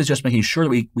this is just making sure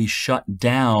that we shut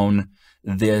down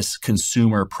this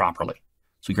consumer properly.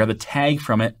 So we grab the tag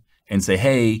from it and say,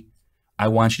 hey, I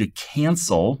want you to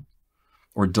cancel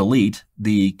or delete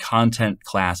the content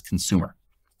class consumer.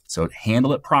 So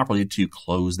handle it properly to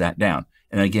close that down.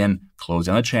 And again, close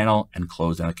down the channel and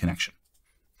close down the connection.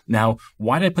 Now,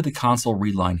 why did I put the console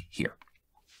readline here?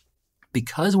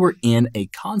 Because we're in a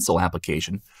console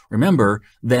application, remember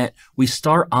that we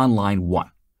start on line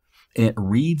 1 and it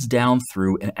reads down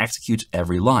through and executes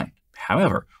every line.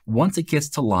 However, once it gets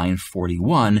to line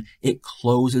 41, it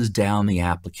closes down the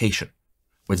application.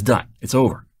 It's done, it's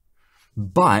over.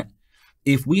 But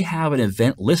if we have an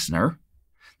event listener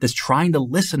that's trying to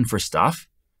listen for stuff,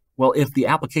 well, if the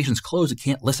application's closed, it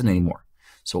can't listen anymore.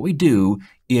 So what we do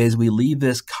is we leave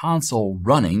this console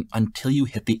running until you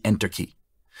hit the enter key.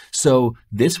 So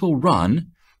this will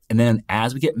run, and then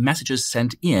as we get messages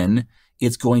sent in,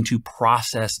 it's going to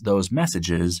process those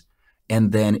messages,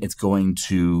 and then it's going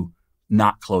to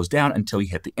not close down until you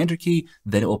hit the enter key,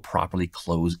 then it will properly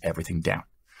close everything down.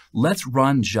 Let's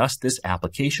run just this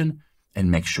application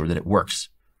and make sure that it works.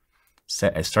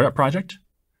 Set a startup project.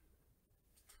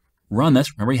 Run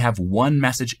this. Remember, we have one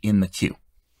message in the queue.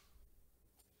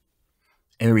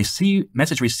 And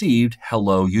message received,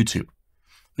 hello, YouTube.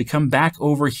 We come back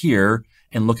over here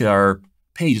and look at our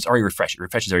page. It's already refreshed. It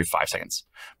refreshes every 5 seconds.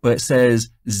 But it says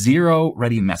 0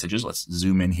 ready messages. Let's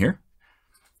zoom in here.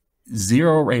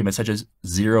 0 ready messages,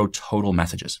 0 total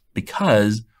messages.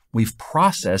 Because we've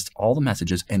processed all the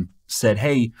messages and said,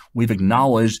 hey, we've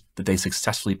acknowledged that they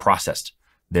successfully processed.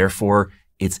 Therefore,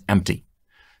 it's empty.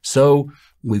 So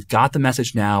we've got the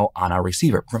message now on our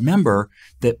receiver. Remember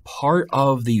that part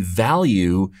of the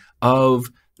value of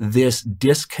this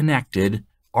disconnected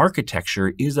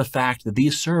architecture is the fact that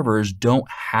these servers don't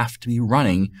have to be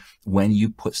running when you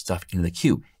put stuff into the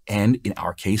queue. And in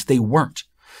our case, they weren't.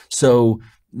 So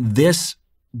this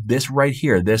right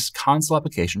here, this console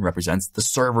application represents the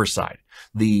server side,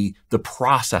 the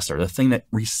processor, the thing that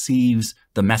receives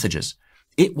the messages.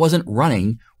 It wasn't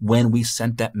running when we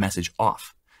sent that message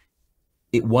off.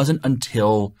 It wasn't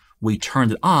until we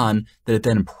turned it on that it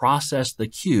then processed the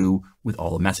queue with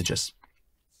all the messages.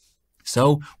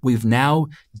 So we've now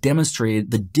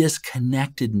demonstrated the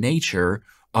disconnected nature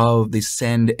of the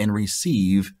send and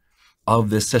receive of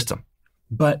this system.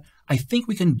 But I think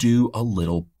we can do a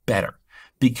little better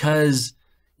because,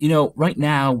 right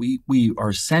now we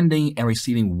are sending and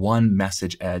receiving one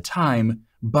message at a time,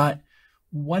 but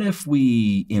what if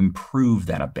we improve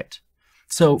that a bit?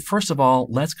 So first of all,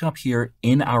 let's come up here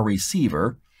in our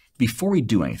receiver. Before we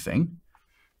do anything,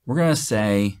 we're going to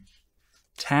say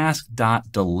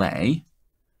task.delay,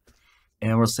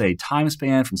 and we'll say time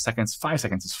span from seconds, 5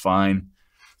 seconds is fine,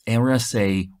 and we're going to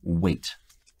say wait.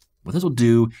 What this will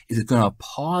do is it's going to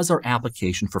pause our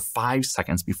application for 5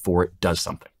 seconds before it does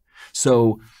something.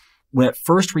 So when it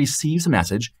first receives a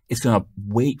message, it's going to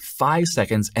wait 5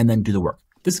 seconds and then do the work.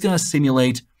 This is going to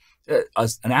simulate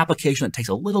an application that takes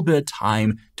a little bit of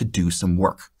time to do some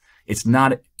work. It's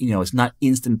not, it's not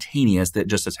instantaneous that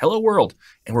just says, hello world,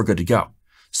 and we're good to go.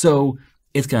 So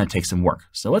it's going to take some work.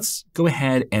 So let's go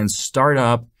ahead and start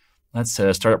up. Let's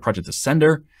start up project to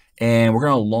sender, and we're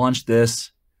going to launch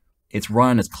this. It's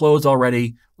run, it's closed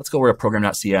already. Let's go over to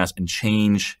program.cs and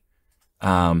change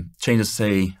it,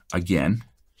 say again,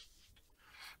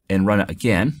 and run it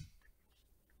again.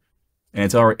 And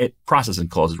it's already, it processes and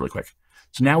closes really quick.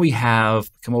 So now we have,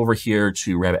 come over here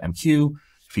to RabbitMQ.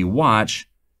 If you watch,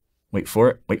 wait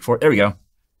for it, there we go.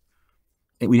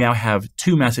 We now have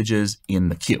 2 messages in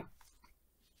the queue.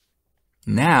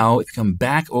 Now, if you come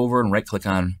back over and right click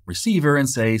on receiver and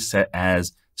say set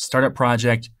as startup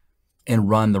project and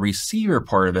run the receiver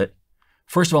part of it,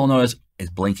 first of all, notice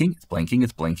it's blinking, it's blinking,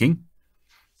 it's blinking.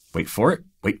 Wait for it.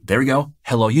 Wait, there we go.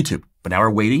 Hello, YouTube. But now we're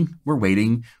waiting.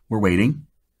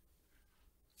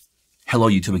 Hello,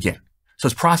 YouTube again. So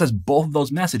it's processed both of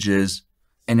those messages,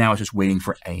 and now it's just waiting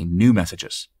for any new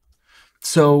messages.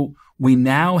 So we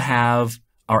now have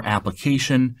our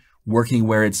application working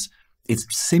where it's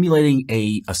simulating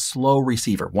a slow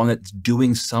receiver, one that's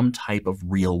doing some type of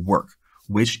real work,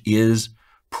 which is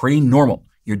pretty normal.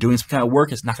 You're doing some kind of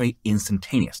work, it's not going to be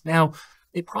instantaneous. Now,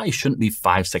 it probably shouldn't be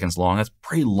 5 seconds long. That's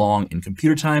pretty long in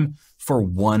computer time for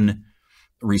one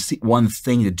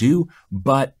thing to do,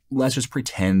 but let's just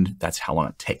pretend that's how long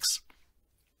it takes.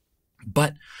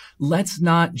 But let's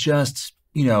not just,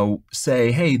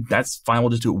 say, hey, that's fine, we'll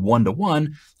just do it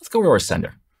one-to-one. Let's go to our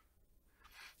sender.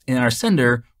 In our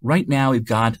sender, right now we've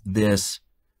got this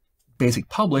basic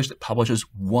publish that publishes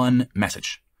 1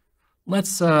 message.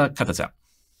 Let's cut this out.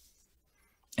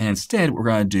 And instead, what we're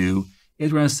going to do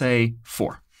is we're going to say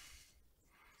 4.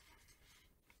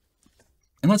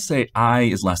 And let's say I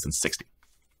is less than 60.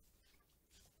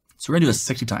 So we're going to do this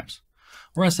 60 times.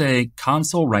 We're going to say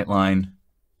console write line,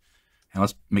 and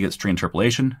let's make it string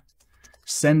interpolation,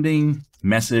 sending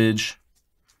message,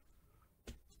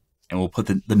 and we'll put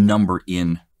the number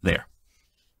in there.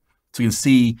 So you can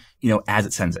see, as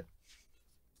it sends it.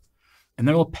 And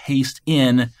then we'll paste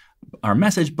in our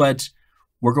message, but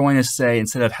we're going to say,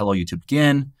 instead of hello YouTube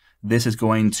again, this is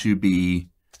going to be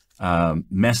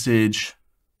message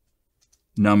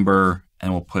number,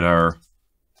 and we'll put our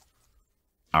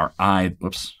I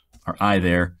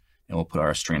there, and we'll put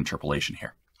our string interpolation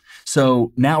here.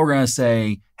 So now we're going to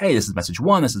say, hey, this is message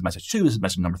 1, this is message 2, this is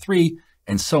message number 3,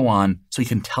 and so on, so you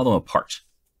can tell them apart.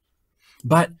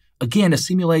 But again, to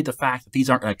simulate the fact that these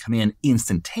aren't going to come in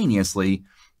instantaneously,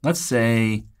 let's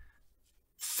say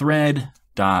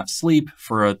thread.sleep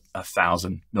for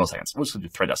 1,000 milliseconds. We'll just do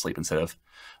thread.sleep instead of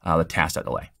the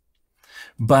task.delay.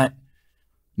 But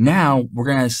now we're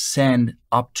going to send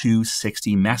up to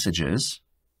 60 messages.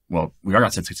 Well, we are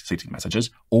going to send 60 messages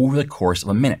over the course of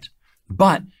a minute.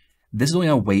 But this is only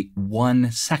going to wait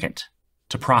 1 second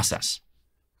to process.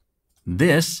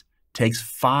 This takes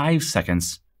 5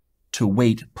 seconds to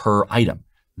wait per item.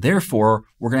 Therefore,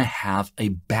 we're going to have a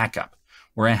backup.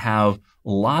 We're going to have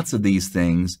lots of these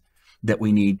things that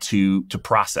we need to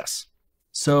process.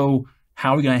 So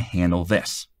how are we going to handle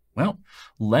this? Well,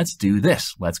 let's do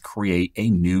this. Let's create a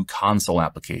new console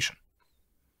application.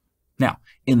 Now,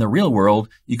 in the real world,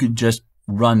 you could just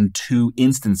run 2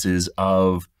 instances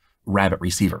of Rabbit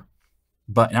Receiver.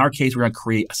 But in our case, we're going to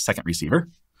create a second receiver.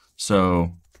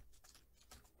 So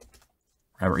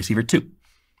Rabbit Receiver 2.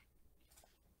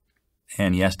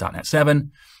 And yes, .NET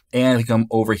 7. And we come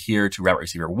over here to Rabbit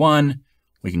Receiver 1.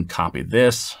 We can copy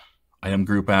this item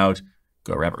group out,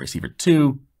 go to Rabbit Receiver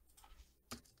 2,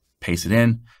 paste it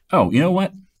in. Oh, you know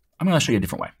what? I'm going to show you a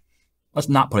different way. Let's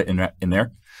not put it in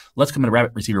there. Let's come into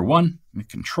Rabbit Receiver 1,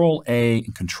 Control A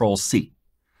and Control C.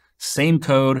 Same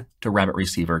code to Rabbit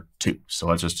Receiver 2. So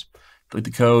let's just delete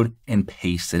the code and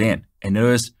paste it in. And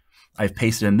notice I've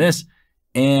pasted in this,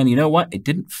 and you know what? It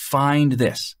didn't find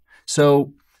this.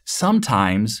 So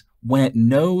sometimes when it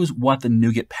knows what the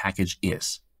NuGet package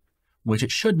is, which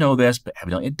it should know this, but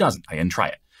evidently it doesn't. I didn't try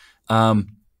it.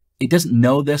 It doesn't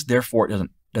know this, therefore it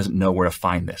doesn't know where to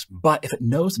find this. But if it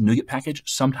knows the NuGet package,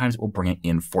 sometimes it will bring it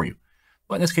in for you.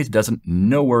 But in this case, it doesn't.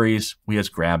 No worries. We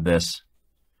just grab this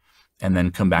and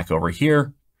then come back over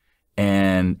here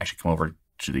and actually come over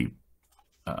to the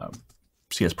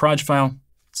CS proj file,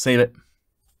 save it.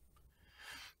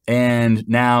 And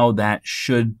now that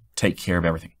should take care of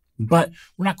everything. But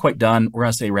we're not quite done. We're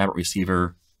going to say Rabbit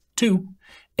Receiver 2,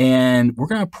 and we're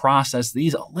going to process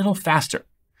these a little faster.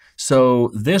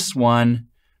 So this one,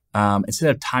 instead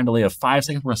of time delay of 5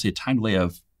 seconds, we're going to say a time delay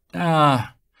of,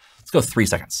 let's go 3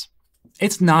 seconds.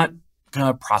 It's not going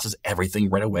to process everything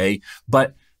right away,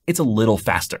 but it's a little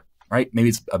faster, right? Maybe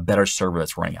it's a better server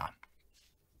that's running on.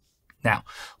 Now,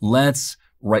 let's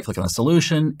right-click on the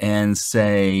solution and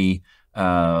say,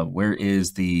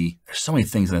 there's so many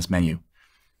things in this menu.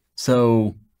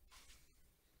 So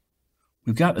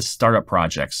we've got the startup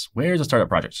projects. Where's the startup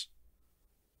projects?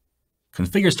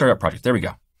 Configure startup project. There we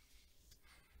go.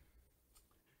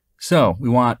 So we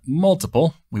want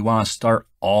multiple. We want to start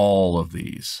all of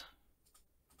these.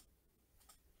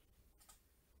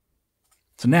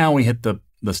 So now we hit the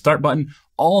start button.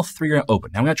 All three are going to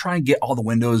open. Now I'm going to try and get all the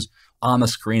windows on the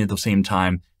screen at the same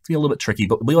time. It's going to be a little bit tricky,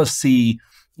 but we'll be able to see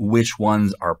which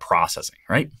ones are processing,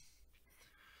 right?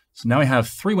 So now we have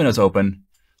three windows open.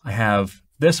 I have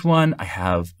this one. I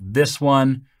have this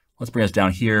one. Let's bring us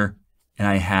down here. And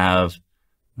I have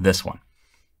this one.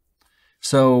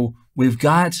 So we've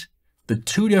got we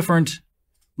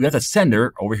got the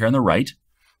sender over here on the right.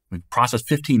 We've processed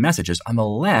 15 messages. On the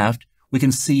left, we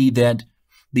can see that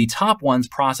the top ones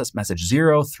process message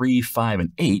 0, 3, 5,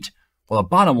 and 8, while the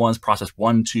bottom ones process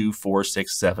 1, 2, 4,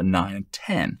 6, 7, 9, and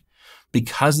 10.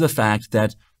 Because of the fact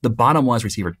that the bottom one is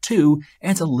receiver 2,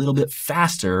 and it's a little bit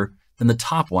faster than the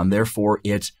top one. Therefore,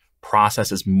 it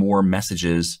processes more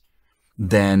messages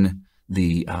than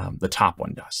the top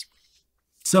one does.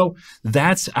 So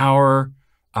that's our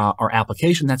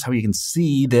application. That's how you can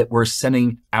see that we're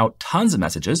sending out tons of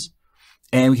messages,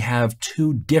 and we have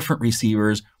two different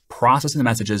receivers processing the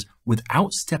messages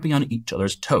without stepping on each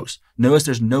other's toes. Notice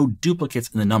there's no duplicates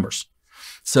in the numbers.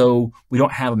 So we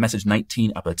don't have a message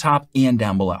 19 up at the top and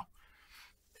down below.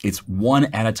 It's one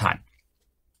at a time.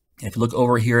 If you look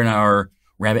over here in our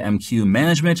RabbitMQ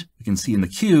management, we can see in the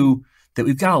queue that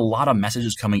we've got a lot of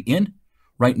messages coming in.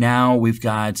 Right now, we've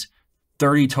got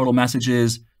 30 total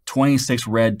messages, 26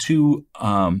 read, 2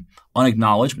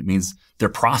 unacknowledged, which means they're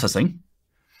processing,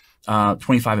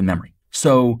 25 in memory.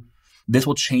 So this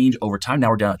will change over time. Now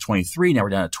we're down at 23, now we're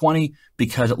down at 20,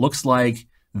 because it looks like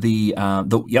the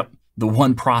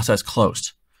one process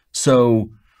closed. So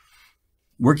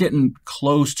we're getting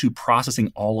close to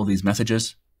processing all of these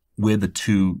messages with the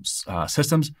two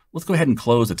systems. Let's go ahead and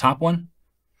close the top one,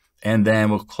 and then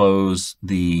we'll close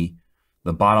the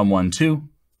bottom one too,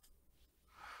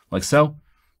 like so.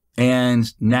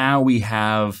 And now we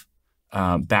have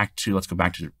let's go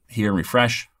back to here and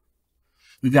refresh.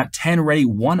 We've got 10 ready,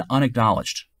 1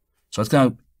 unacknowledged. So it's going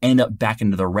to end up back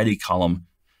into the ready column.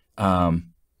 There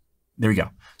we go.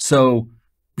 So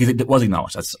because it was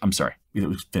acknowledged, I'm sorry, it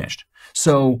was finished.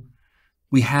 So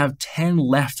we have 10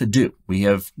 left to do. We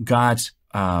have got,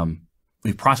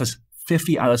 we've processed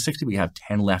 50 out of 60. We have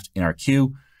 10 left in our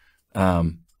queue.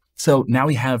 So now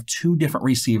we have 2 different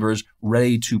receivers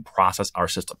ready to process our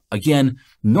system. Again,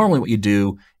 normally what you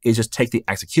do is just take the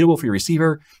executable for your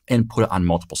receiver and put it on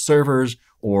multiple servers,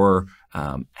 or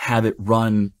have it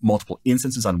run multiple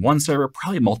instances on one server,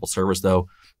 probably multiple servers though,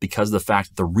 because of the fact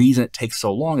that the reason it takes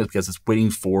so long is because it's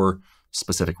waiting for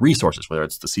specific resources, whether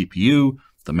it's the CPU,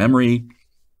 the memory,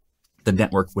 the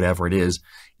network, whatever it is,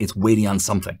 it's waiting on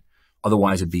something.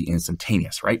 Otherwise, it'd be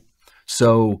instantaneous, right?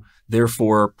 So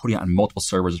therefore, putting it on multiple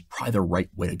servers is probably the right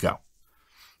way to go.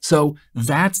 So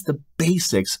that's the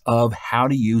basics of how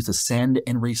to use the send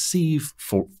and receive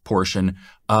portion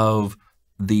of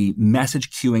the message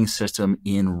queuing system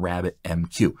in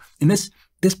RabbitMQ. And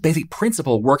this basic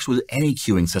principle works with any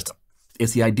queuing system.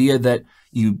 It's the idea that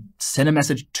you send a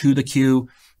message to the queue,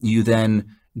 you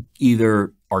then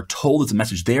either are told there's a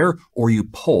message there, or you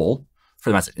poll for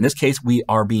the message. In this case, we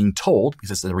are being told because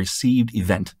it's a received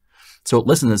event. So it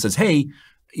listens and says, hey,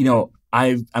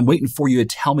 I'm waiting for you to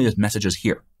tell me this message is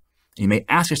here. And you may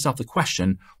ask yourself the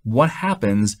question, what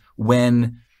happens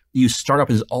when you start up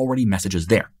and there's already messages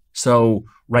there? So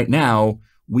right now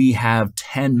we have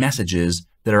 10 messages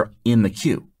that are in the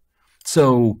queue.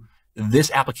 So this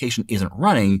application isn't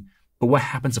running, but what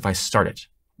happens if I start it?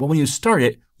 Well, when you start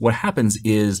it, what happens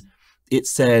is it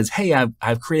says, hey,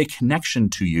 I've created a connection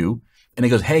to you. And it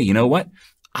goes, hey, you know what?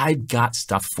 I've got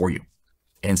stuff for you.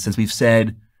 And since we've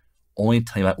said only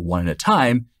tell you about one at a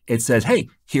time, it says, hey,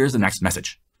 here's the next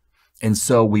message. And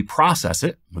so we process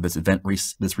it with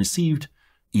this this received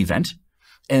event.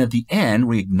 And at the end,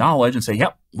 we acknowledge and say,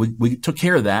 yep, we took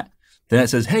care of that. Then it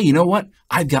says, hey, you know what?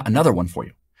 I've got another one for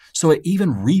you. So it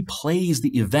even replays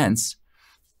the events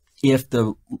if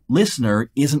the listener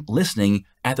isn't listening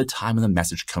at the time when the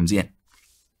message comes in.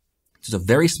 It's a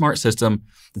very smart system.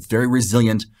 It's very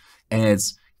resilient, and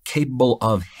it's capable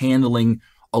of handling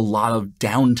a lot of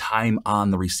downtime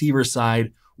on the receiver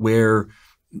side, where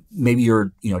maybe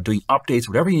you're doing updates,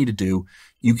 whatever you need to do.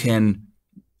 You can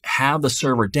have the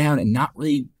server down and not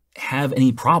really have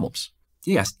any problems.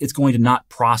 Yes, it's going to not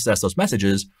process those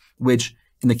messages, which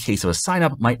in the case of a sign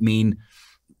up might mean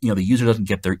the user doesn't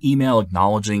get their email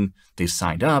acknowledging they've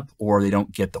signed up, or they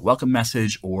don't get the welcome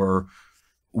message, or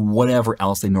whatever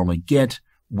else they normally get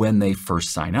when they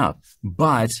first sign up.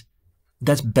 But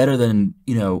that's better than,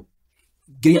 getting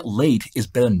it late is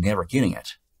better than never getting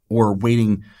it, or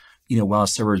waiting, while a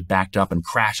server is backed up and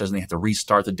crashes and they have to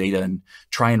restart the data and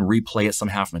try and replay it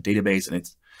somehow from a database, and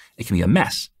it can be a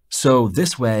mess. So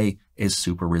this way is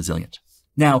super resilient.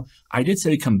 Now, I did say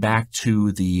to come back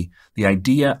to the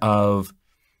idea of,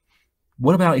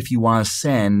 what about if you want to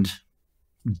send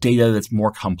data that's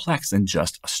more complex than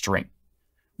just a string?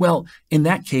 Well, in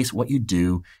that case, what you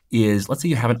do is, let's say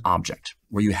you have an object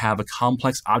where you have a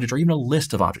complex object or even a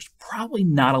list of objects. Probably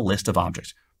not a list of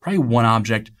objects, probably one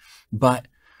object. But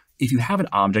if you have an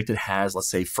object that has, let's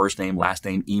say, first name, last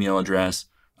name, email address,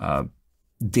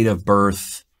 date of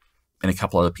birth, and a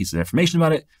couple other pieces of information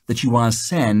about it that you want to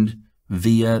send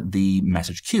via the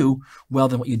message queue, well,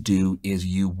 then what you do is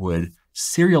you would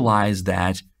serialize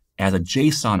that as a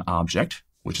JSON object,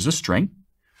 which is a string,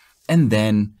 and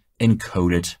then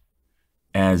encode it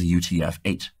as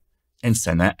UTF-8 and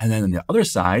send that. And then on the other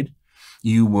side,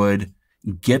 you would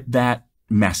get that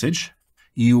message,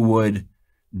 you would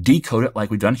decode it like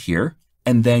we've done here,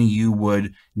 and then you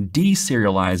would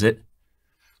deserialize it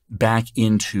back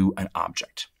into an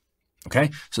object.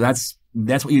 Okay, so that's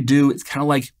what you do. It's kind of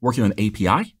like working on an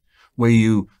API,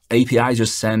 where APIs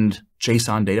just send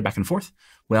JSON data back and forth.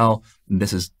 Well,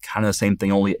 this is kind of the same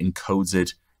thing, only it encodes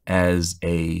it as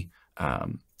a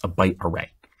byte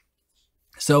array.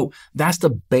 So that's the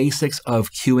basics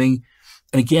of queuing.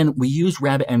 And again, we use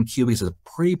RabbitMQ because it's a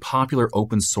pretty popular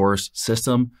open source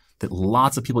system that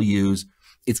lots of people use.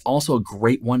 It's also a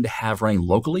great one to have running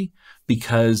locally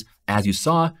because, as you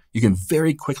saw, you can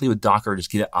very quickly with Docker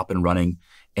just get it up and running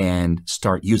and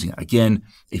start using it. Again,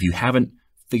 if you haven't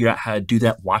figured out how to do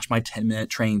that, watch my 10-minute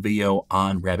training video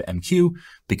on RabbitMQ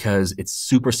because it's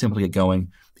super simple to get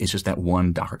going. It's just that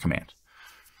one Docker command.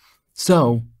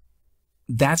 So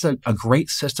that's a great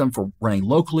system for running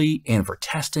locally and for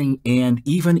testing and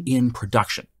even in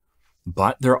production.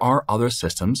 But there are other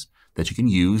systems that you can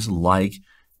use, like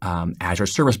Azure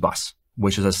Service Bus,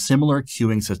 which is a similar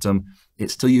queuing system. It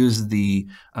still uses the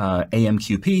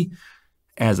AMQP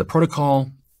as a protocol,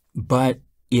 but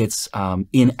it's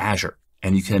in Azure,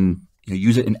 and you can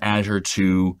use it in Azure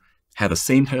to have the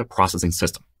same type of processing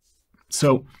system.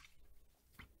 So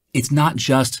it's not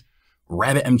just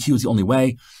RabbitMQ is the only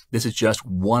way. This is just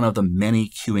one of the many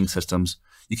queuing systems.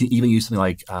 You can even use something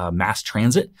like mass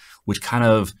transit, which kind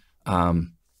of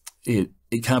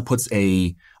it kind of puts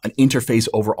an interface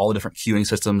over all the different queuing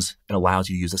systems and allows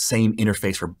you to use the same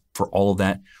interface for all of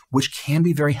that, which can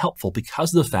be very helpful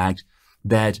because of the fact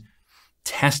that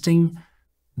testing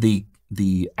the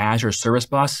Azure Service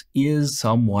Bus is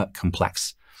somewhat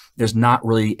complex. There's not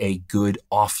really a good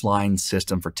offline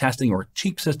system for testing or a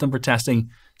cheap system for testing.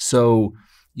 So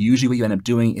usually what you end up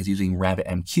doing is using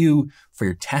RabbitMQ for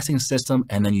your testing system,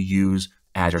 and then you use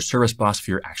Azure Service Bus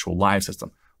for your actual live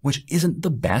system, which isn't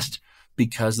the best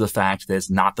because of the fact that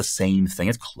it's not the same thing.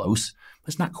 It's close, but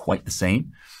it's not quite the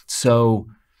same. So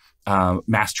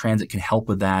mass transit can help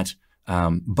with that.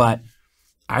 But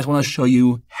I just want to show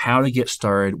you how to get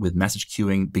started with message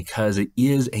queuing because it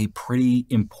is a pretty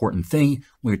important thing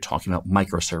when you're talking about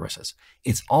microservices.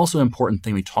 It's also an important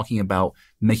thing when you're talking about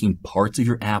making parts of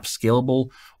your app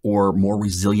scalable or more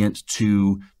resilient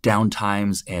to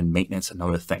downtimes and maintenance and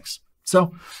other things.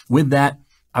 So with that,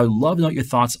 I would love to know what your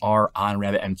thoughts are on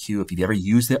RabbitMQ, if you've ever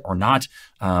used it or not.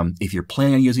 If you're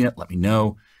planning on using it, let me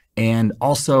know. And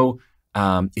also,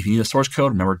 if you need a source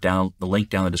code, remember the link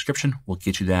down in the description will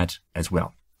get you that as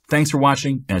well. Thanks for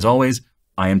watching. And as always,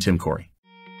 I am Tim Corey.